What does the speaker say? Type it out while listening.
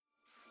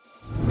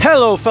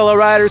Hello, fellow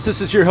riders.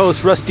 This is your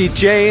host, Rusty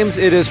James.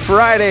 It is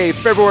Friday,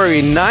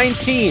 February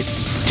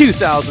 19th,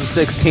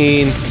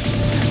 2016,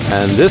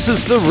 and this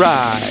is The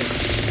Ride.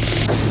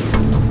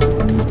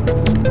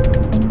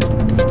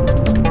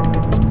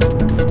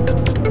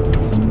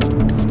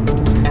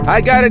 I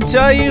gotta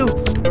tell you,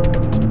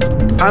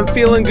 I'm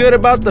feeling good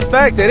about the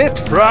fact that it's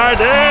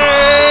Friday!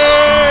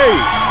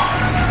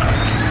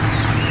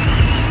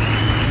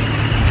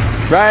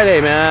 Friday,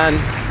 man.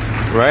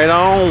 Right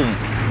on.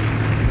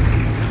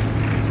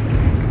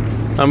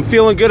 I'm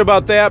feeling good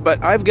about that,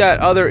 but I've got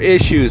other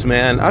issues,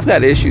 man. I've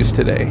got issues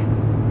today.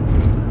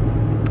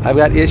 I've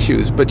got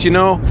issues. But you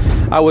know,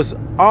 I was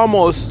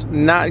almost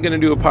not going to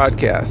do a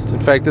podcast. In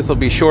fact, this will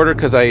be shorter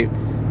because I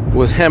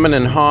was hemming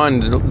and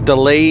hawing,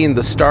 delaying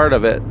the start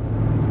of it.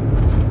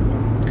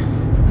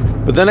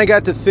 But then I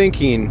got to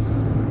thinking,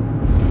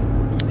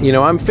 you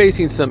know, I'm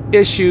facing some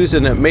issues,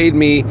 and it made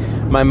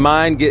my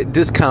mind get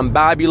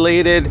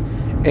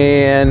discombobulated,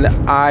 and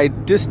I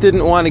just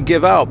didn't want to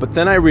give out. But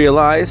then I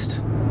realized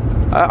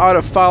I ought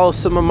to follow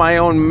some of my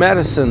own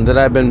medicine that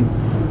I've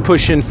been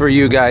pushing for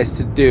you guys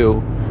to do,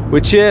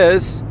 which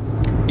is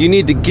you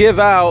need to give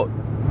out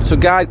so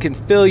God can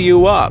fill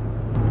you up.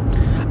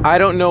 I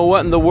don't know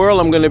what in the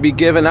world I'm going to be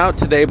giving out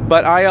today,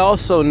 but I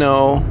also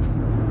know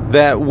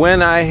that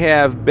when I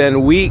have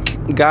been weak,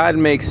 God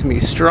makes me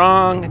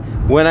strong.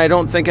 When I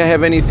don't think I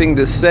have anything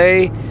to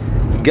say,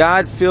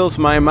 God fills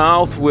my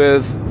mouth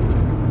with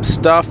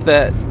stuff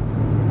that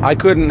I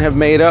couldn't have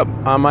made up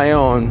on my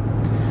own.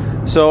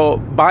 So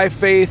by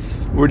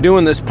faith, we're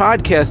doing this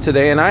podcast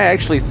today, and I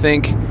actually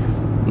think,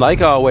 like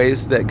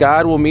always, that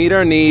God will meet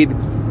our need.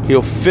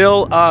 He'll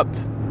fill up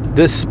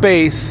this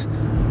space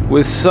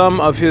with some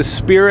of His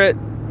Spirit,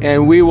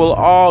 and we will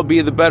all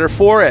be the better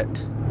for it.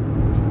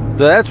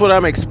 So that's what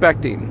I'm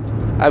expecting.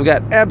 I've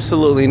got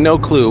absolutely no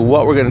clue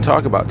what we're going to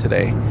talk about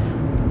today.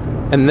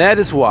 And that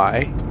is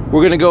why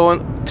we're going to go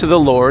to the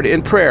Lord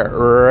in prayer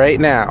right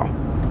now.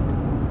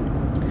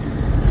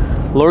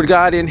 Lord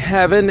God, in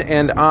heaven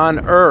and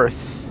on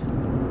earth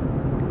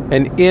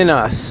and in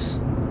us,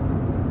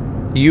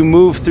 you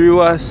move through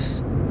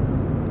us,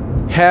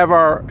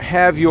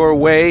 have your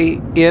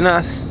way in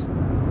us,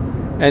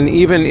 and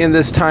even in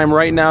this time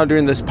right now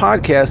during this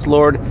podcast,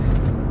 Lord,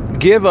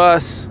 give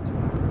us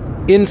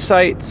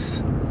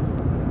insights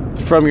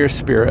from your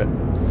Spirit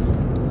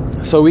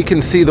so we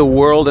can see the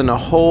world in a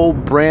whole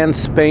brand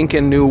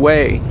spanking new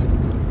way.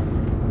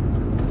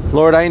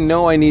 Lord, I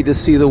know I need to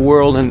see the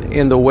world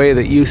in the way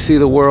that you see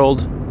the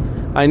world.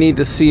 I need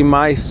to see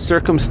my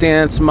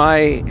circumstance, my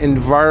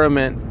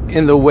environment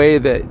in the way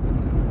that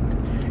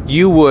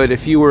you would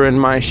if you were in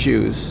my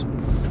shoes.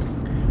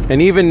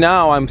 And even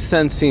now I'm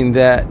sensing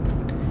that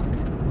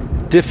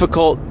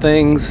difficult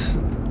things,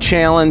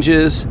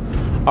 challenges,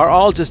 are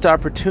all just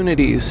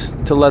opportunities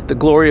to let the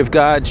glory of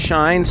God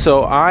shine.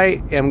 So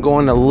I am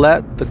going to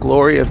let the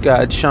glory of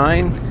God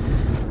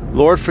shine.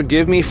 Lord,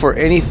 forgive me for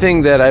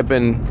anything that I've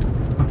been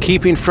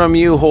keeping from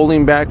you,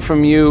 holding back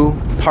from you,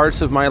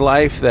 parts of my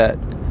life that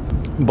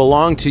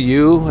belong to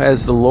you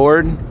as the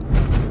Lord,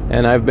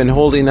 and I've been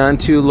holding on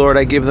to. Lord,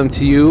 I give them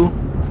to you.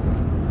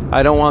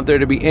 I don't want there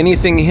to be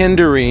anything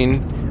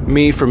hindering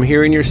me from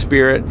hearing your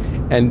Spirit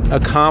and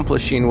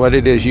accomplishing what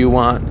it is you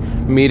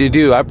want me to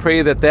do. I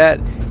pray that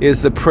that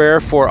is the prayer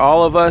for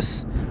all of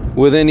us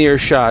within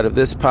earshot of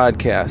this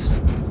podcast.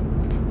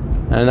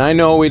 And I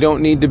know we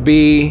don't need to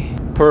be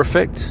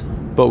perfect,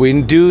 but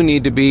we do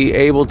need to be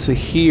able to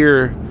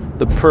hear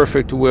the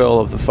perfect will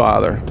of the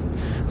Father.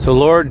 So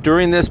Lord,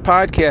 during this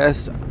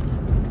podcast,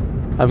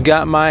 I've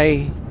got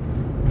my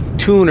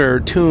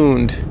tuner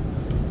tuned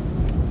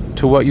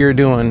to what you're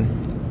doing.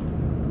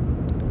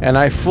 And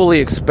I fully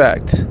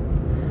expect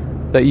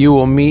that you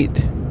will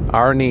meet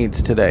our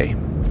needs today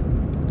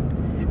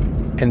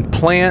and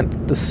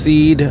plant the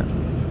seed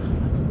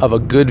of a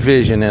good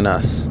vision in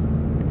us.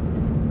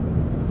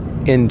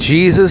 In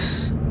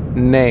Jesus'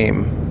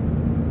 name,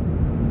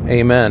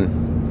 amen.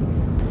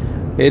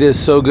 It is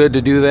so good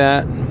to do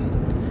that.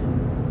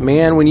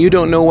 Man, when you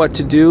don't know what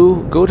to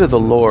do, go to the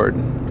Lord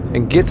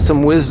and get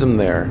some wisdom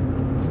there.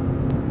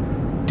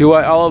 Do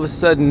I all of a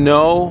sudden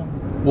know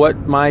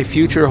what my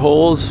future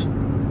holds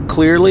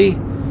clearly?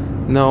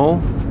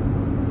 No.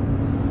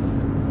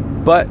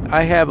 But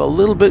I have a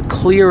little bit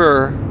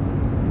clearer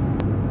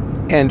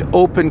and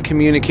open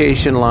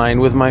communication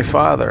line with my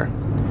Father,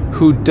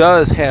 who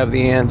does have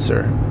the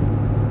answer.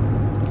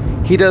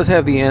 He does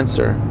have the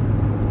answer.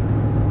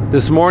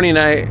 This morning,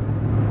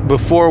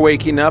 before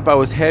waking up, I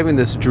was having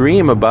this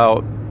dream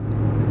about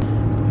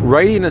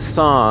writing a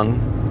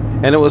song,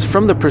 and it was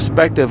from the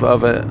perspective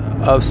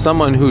of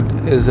someone who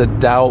is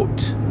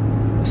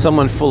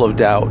someone full of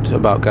doubt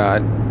about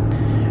God.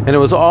 And it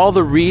was all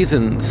the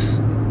reasons.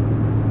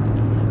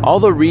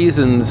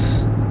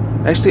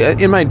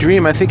 Actually, in my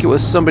dream, I think it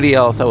was somebody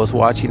else I was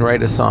watching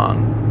write a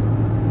song.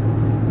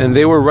 And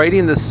they were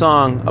writing this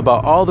song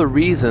about all the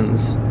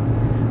reasons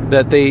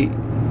that they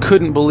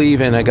couldn't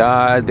believe in a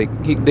God.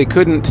 They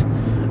couldn't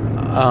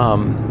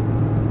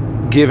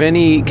give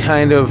any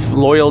kind of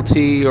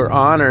loyalty or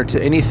honor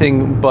to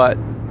anything but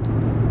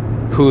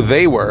who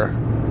they were.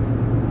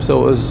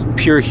 So it was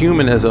pure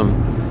humanism.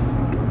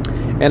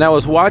 And I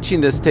was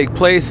watching this take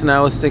place, and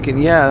I was thinking,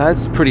 yeah,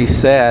 that's pretty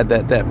sad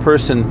that that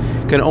person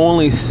can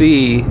only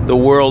see the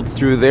world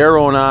through their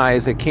own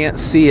eyes. They can't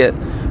see it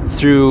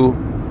through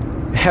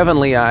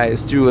heavenly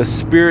eyes, through a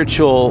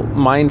spiritual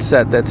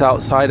mindset that's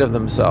outside of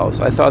themselves.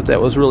 I thought that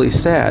was really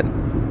sad.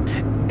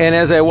 And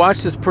as I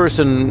watched this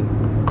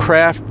person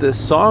craft this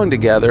song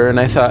together, and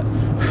I thought,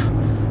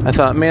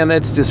 man,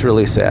 that's just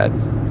really sad.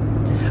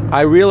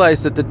 I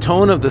realized that the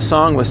tone of the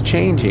song was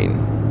changing,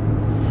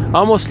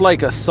 almost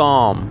like a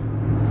psalm.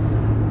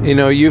 You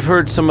know, you've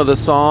heard some of the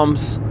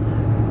psalms,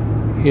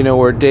 you know,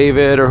 where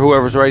David or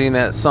whoever's writing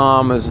that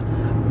psalm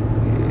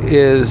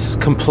is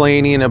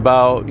complaining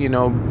about, you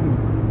know,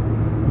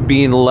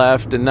 being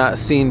left and not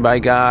seen by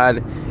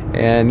God,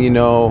 and, you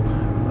know,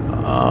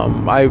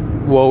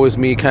 woe is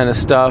me kind of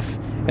stuff.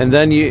 And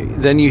then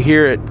you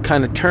hear it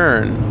kind of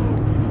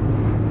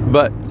turn.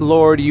 But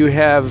Lord, you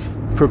have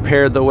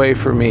prepared the way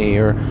for me,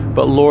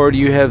 but Lord,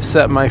 you have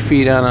set my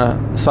feet on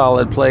a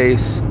solid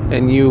place,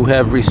 and you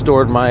have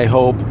restored my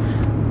hope,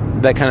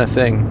 that kind of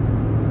thing.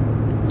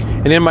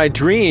 And in my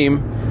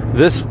dream,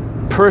 this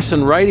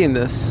person writing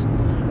this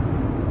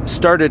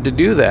started to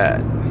do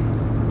that.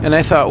 And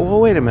I thought, well,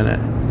 wait a minute.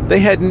 They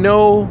had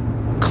no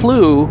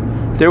clue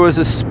there was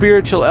a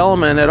spiritual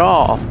element at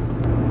all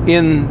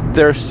in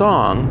their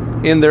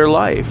song, in their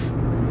life.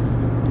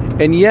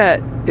 And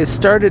yet, it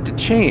started to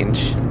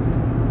change.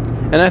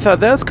 And I thought,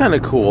 that's kind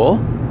of cool.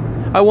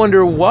 I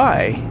wonder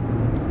why.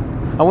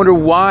 I wonder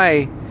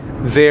why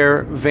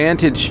their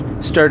vantage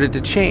started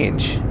to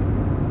change.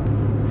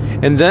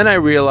 And then I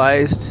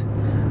realized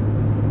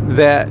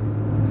that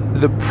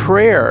the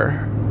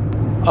prayer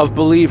of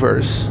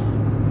believers,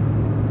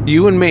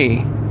 you and me,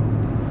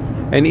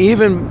 and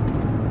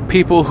even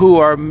people who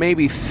are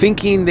maybe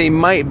thinking they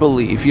might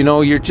believe, you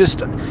know, you're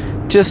just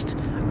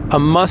a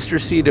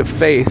mustard seed of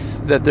faith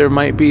that there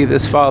might be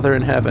this Father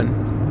in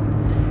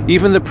heaven.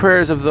 Even the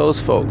prayers of those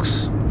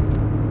folks,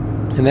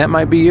 and that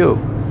might be you,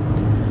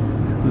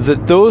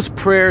 that those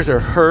prayers are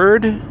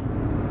heard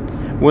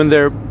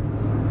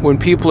when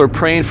people are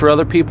praying for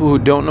other people who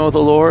don't know the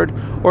Lord,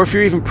 or if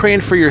you're even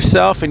praying for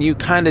yourself and you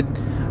kind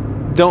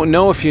of don't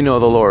know if you know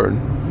the Lord.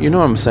 You know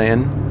what I'm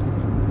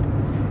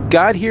saying?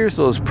 God hears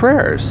those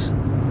prayers,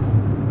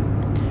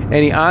 and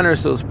He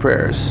honors those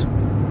prayers.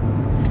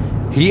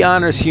 He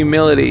honors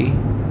humility.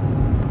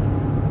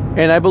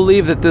 And I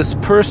believe that this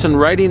person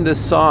writing this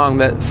song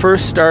that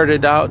first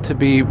started out to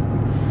be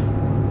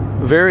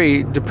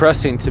very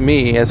depressing to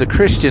me as a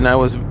Christian, I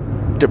was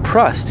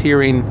depressed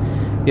hearing,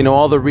 you know,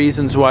 all the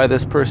reasons why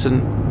this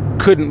person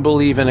couldn't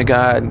believe in a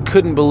God,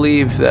 couldn't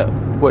believe that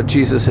what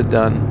Jesus had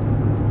done.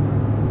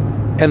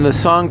 And the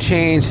song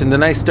changed, and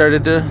then I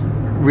started to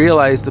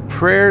realize the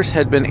prayers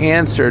had been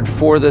answered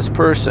for this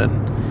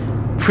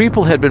person.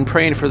 People had been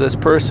praying for this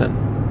person,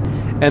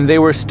 and they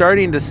were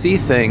starting to see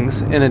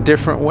things in a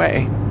different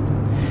way.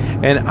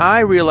 And I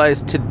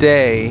realized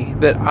today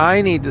that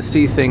I need to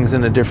see things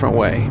in a different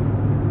way.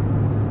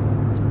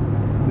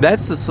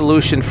 That's the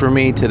solution for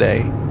me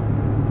today.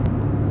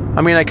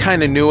 I mean, I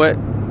kind of knew it,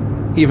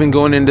 even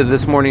going into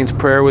this morning's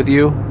prayer with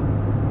you.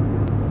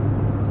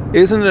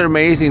 Isn't it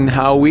amazing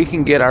how we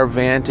can get our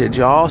vantage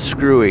all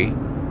screwy,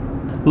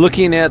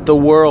 looking at the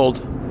world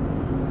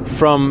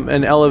from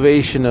an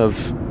elevation of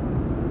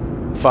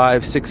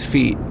 5-6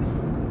 feet,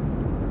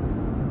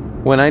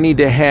 when I need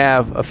to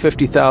have a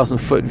 50,000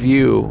 foot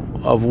view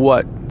of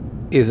what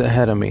is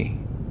ahead of me.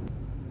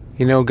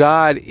 You know,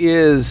 God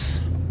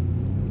is,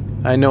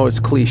 I know it's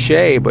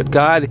cliche, but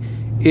God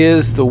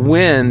is the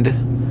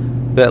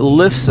wind that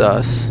lifts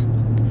us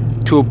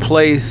to a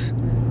place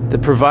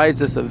that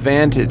provides us a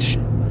vantage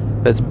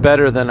that's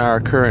better than our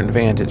current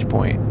vantage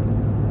point.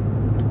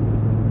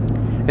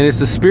 And it's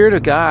the Spirit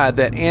of God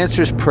that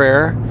answers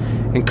prayer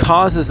and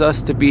causes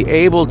us to be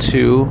able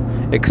to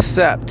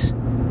accept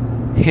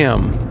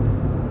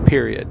Him,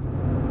 period.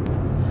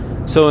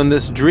 So in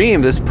this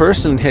dream, this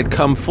person had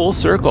come full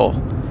circle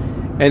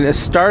and has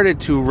started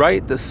to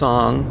write the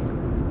song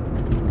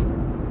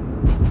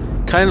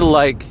kind of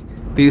like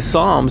these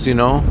psalms, you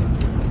know,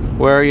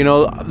 where, you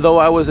know, though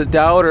I was a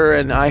doubter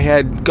and I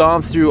had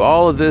gone through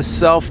all of this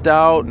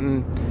self-doubt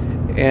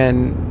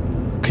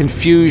and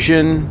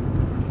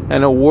confusion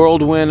and a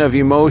whirlwind of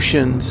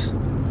emotions,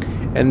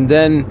 and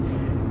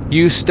then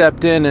you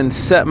stepped in and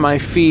set my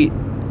feet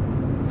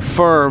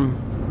firm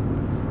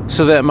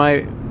so that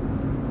my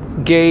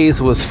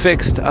gaze was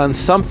fixed on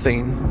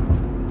something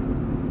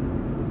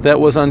that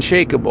was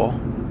unshakable.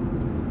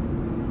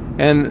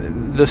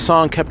 And the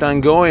song kept on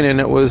going, and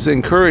it was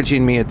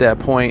encouraging me at that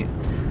point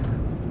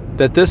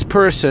that this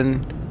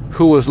person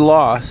who was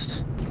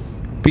lost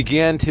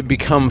began to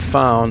become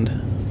found.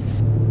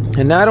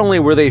 And not only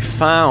were they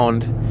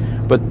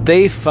found, but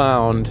they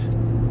found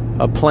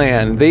a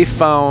plan. They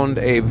found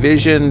a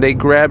vision. They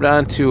grabbed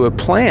onto a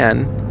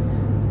plan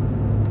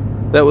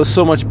that was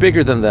so much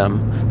bigger than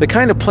them. The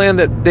kind of plan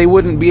that they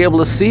wouldn't be able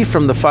to see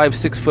from the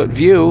 5-6 foot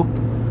view,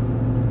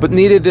 but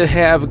needed to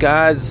have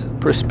God's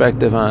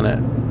perspective on it.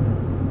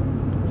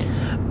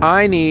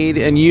 I need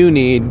and you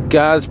need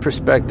God's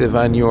perspective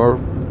on your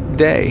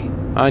day,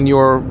 on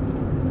your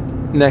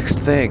next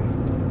thing.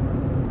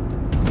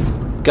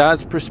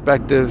 God's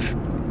perspective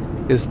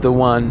is the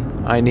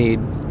one I need.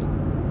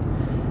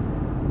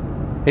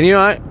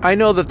 And I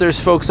know that there's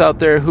folks out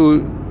there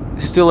who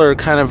still are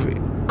kind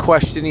of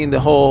questioning the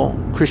whole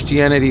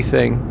Christianity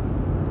thing.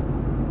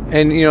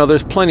 And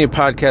there's plenty of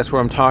podcasts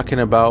where I'm talking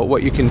about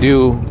what you can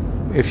do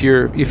if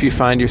you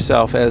find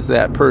yourself as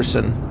that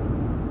person.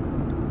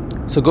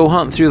 So go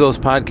hunt through those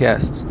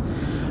podcasts.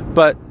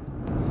 But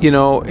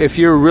if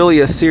you're really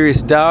a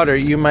serious doubter,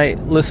 you might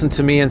listen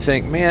to me and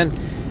think, man,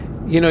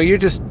 you're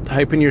just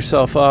hyping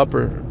yourself up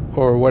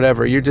or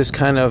whatever. You're just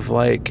kind of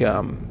like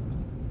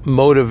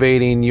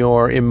motivating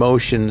your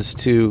emotions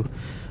to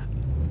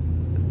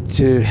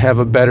have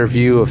a better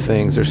view of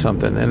things or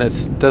something. And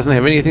it doesn't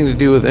have anything to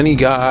do with any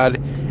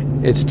God.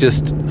 It's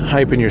just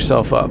hyping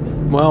yourself up.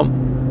 Well,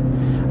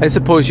 I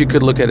suppose you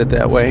could look at it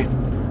that way.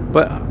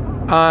 But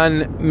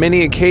on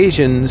many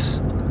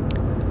occasions,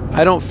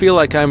 I don't feel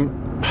like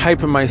I'm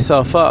hyping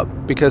myself up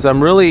because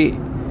I'm really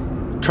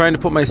trying to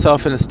put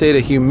myself in a state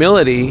of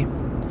humility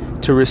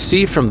to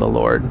receive from the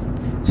Lord.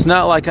 It's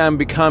not like I'm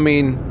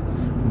becoming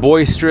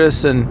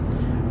boisterous and,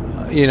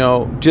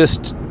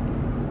 just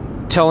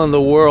telling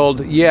the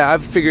world, yeah,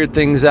 I've figured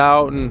things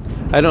out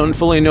and I don't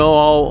fully know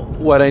all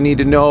what I need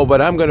to know,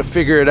 but I'm going to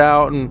figure it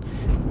out and,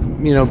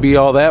 be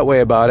all that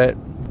way about it.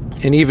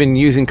 And even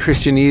using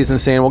Christianese and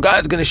saying, well,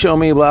 God's going to show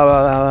me, blah,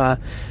 blah, blah,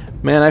 blah.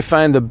 Man, I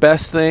find the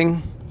best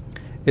thing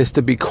is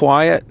to be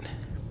quiet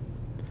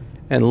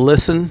and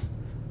listen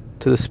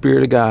to the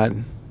Spirit of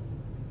God.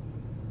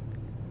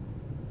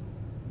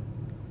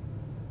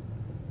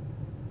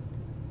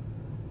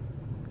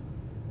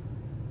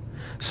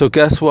 So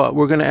guess what?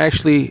 We're going to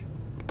actually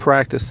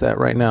practice that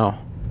right now.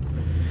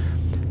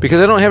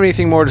 Because I don't have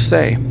anything more to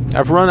say.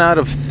 I've run out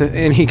of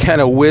any kind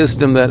of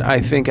wisdom that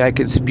I think I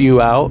could spew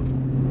out.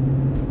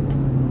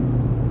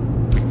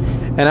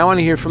 And I want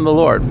to hear from the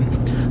Lord.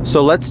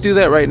 So let's do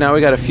that right now. We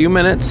got a few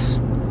minutes.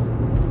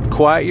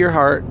 Quiet your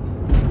heart.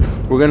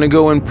 We're going to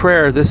go in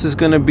prayer. This is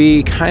going to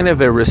be kind of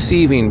a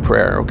receiving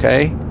prayer,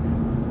 okay?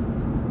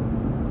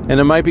 And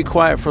it might be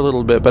quiet for a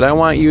little bit, but I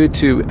want you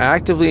to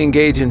actively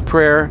engage in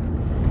prayer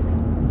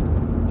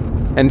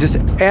and just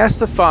ask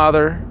the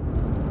Father,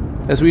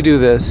 as we do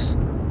this,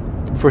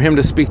 for Him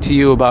to speak to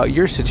you about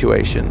your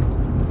situation.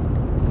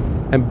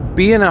 And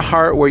be in a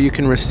heart where you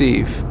can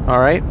receive, all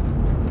right?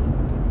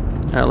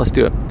 All right, let's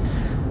do it.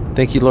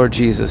 Thank you, Lord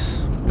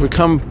Jesus. We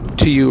come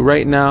to you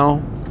right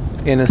now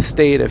in a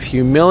state of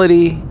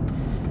humility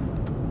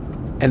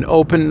and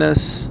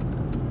openness.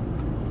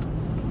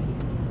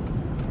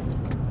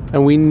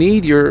 And we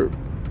need your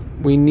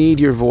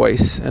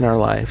voice in our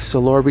life. So,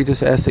 Lord, we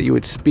just ask that you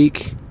would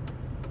speak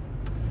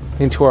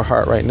into our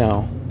heart right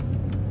now.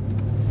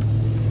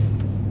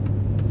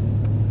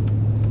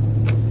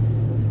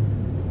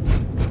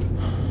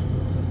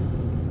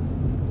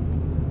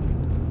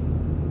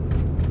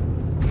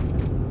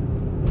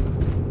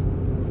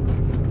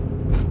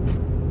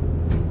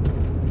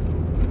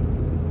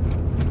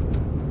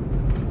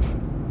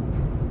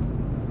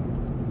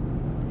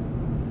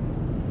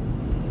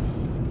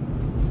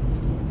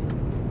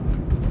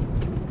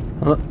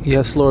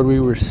 Yes, Lord, we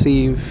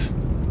receive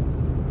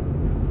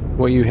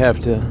what you have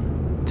to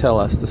tell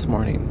us this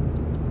morning.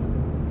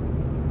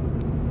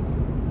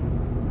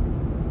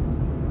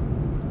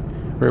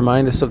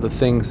 Remind us of the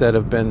things that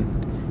have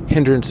been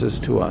hindrances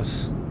to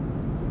us.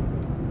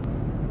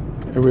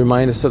 And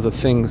remind us of the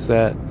things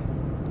that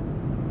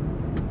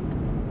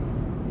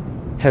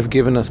have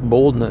given us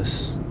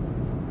boldness.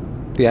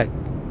 The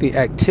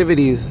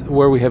activities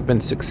where we have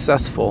been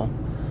successful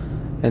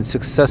and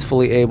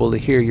successfully able to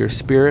hear your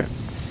Spirit.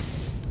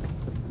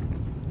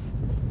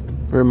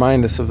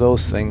 Remind us of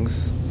those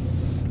things.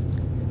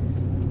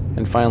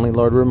 And finally,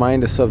 Lord,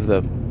 remind us of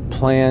the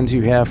plans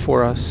you have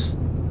for us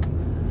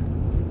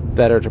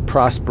that are to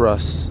prosper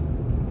us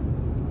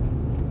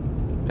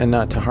and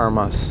not to harm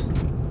us.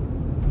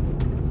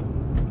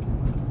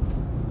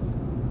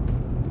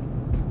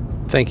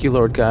 Thank you,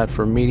 Lord God,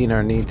 for meeting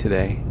our need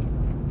today.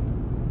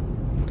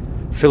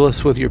 Fill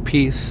us with your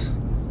peace.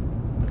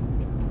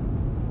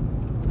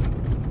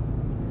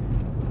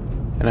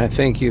 And I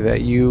thank you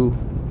that you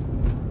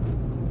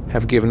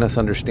have given us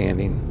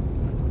understanding.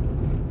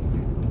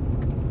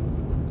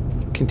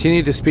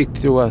 Continue to speak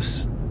to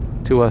us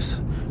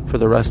for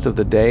the rest of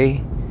the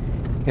day.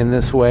 In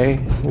this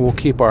way, we'll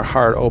keep our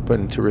heart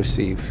open to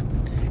receive.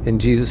 In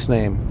Jesus'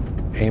 name,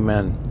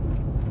 amen.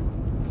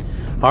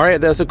 All right,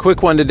 that's a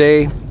quick one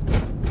today.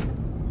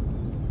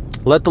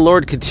 Let the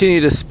Lord continue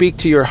to speak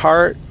to your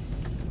heart.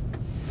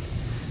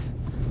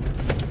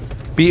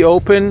 Be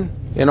open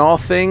in all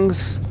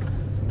things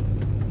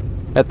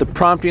at the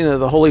prompting of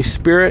the Holy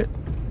Spirit.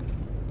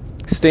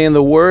 Stay in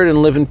the Word and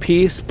live in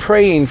peace,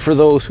 praying for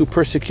those who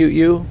persecute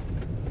you.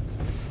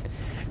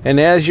 And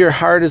as your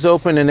heart is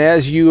open and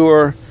as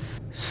your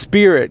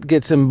spirit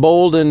gets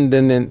emboldened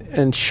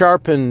and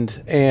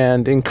sharpened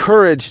and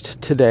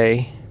encouraged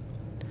today,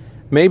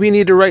 Maybe you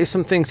need to write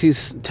some things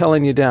he's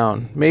telling you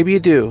down. Maybe you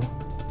do.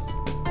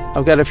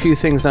 I've got a few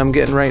things I'm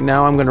getting right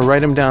now. I'm going to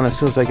write them down as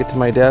soon as I get to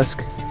my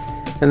desk.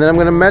 And then I'm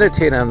going to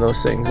meditate on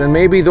those things. And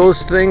maybe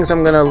those things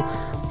I'm going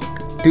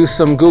to do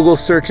some Google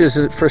searches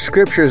for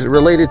scriptures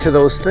related to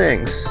those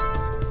things.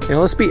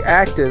 Let's be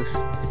active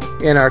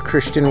in our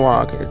Christian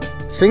walk.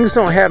 Things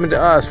don't happen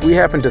to us. We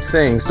happen to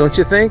things, don't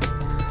you think?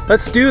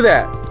 Let's do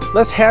that.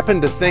 Let's happen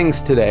to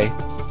things today.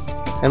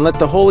 And let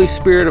the Holy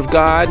Spirit of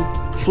God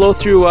flow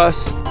through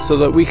us so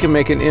that we can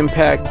make an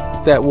impact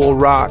that will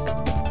rock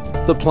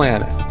the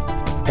planet.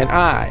 And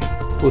I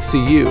will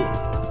see you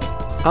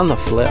on the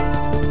flip.